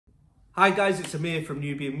Hi guys, it's Amir from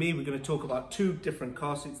Newbie and Me. We're going to talk about two different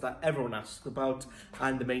car seats that everyone asks about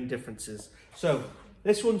and the main differences. So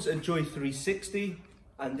this one's a Joie 360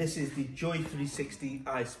 and this is the Joie 360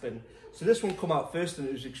 I-Spin. So this one came out first and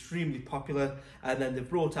it was extremely popular, and then they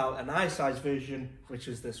brought out an I-size version, which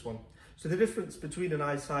is this one. So the difference between an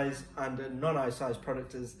I-size and a non-I-size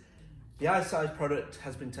product is the I-size product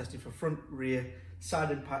has been tested for front, rear,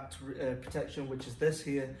 side impact protection, which is this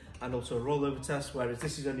here, and also a rollover test, whereas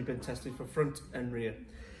this has only been tested for front and rear.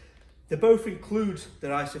 They both include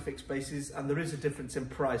their ISOFIX bases, and there is a difference in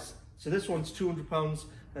price. So this one's £200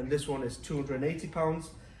 and this one is £280.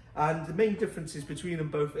 And the main differences between them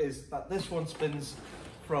both is that this one spins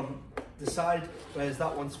from the side, whereas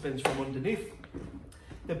that one spins from underneath.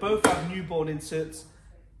 They both have newborn inserts,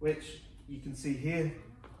 which you can see here.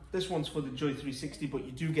 This one's for the Joie 360, but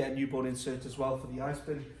you do get a newborn insert as well for the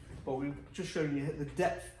I-Spin. But we've just shown you the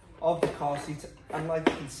depth of the car seat, and like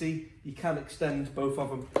you can see, you can extend both of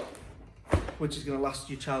them, which is going to last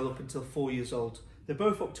your child up until 4 years old. They're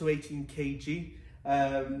both up to 18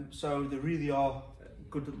 kg, so they really are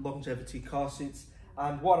good longevity car seats.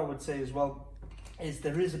 And what I would say as well is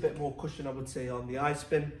there is a bit more cushion, I would say, on the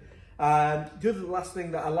I-Spin. The last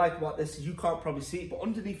thing that I like about this is you can't probably see it, but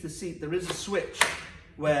underneath the seat there is a switch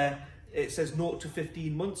where it says 0 to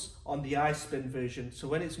 15 months on the I-Spin version. So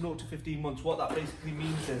when it's 0 to 15 months, what that basically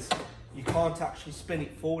means is you can't actually spin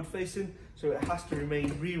it forward facing, so it has to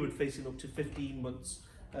remain rearward facing up to 15 months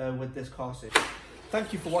with this car seat.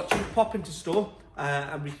 Thank you for watching. Pop into store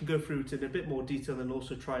and we can go through it in a bit more detail and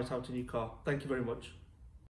also try it out in your car. Thank you very much.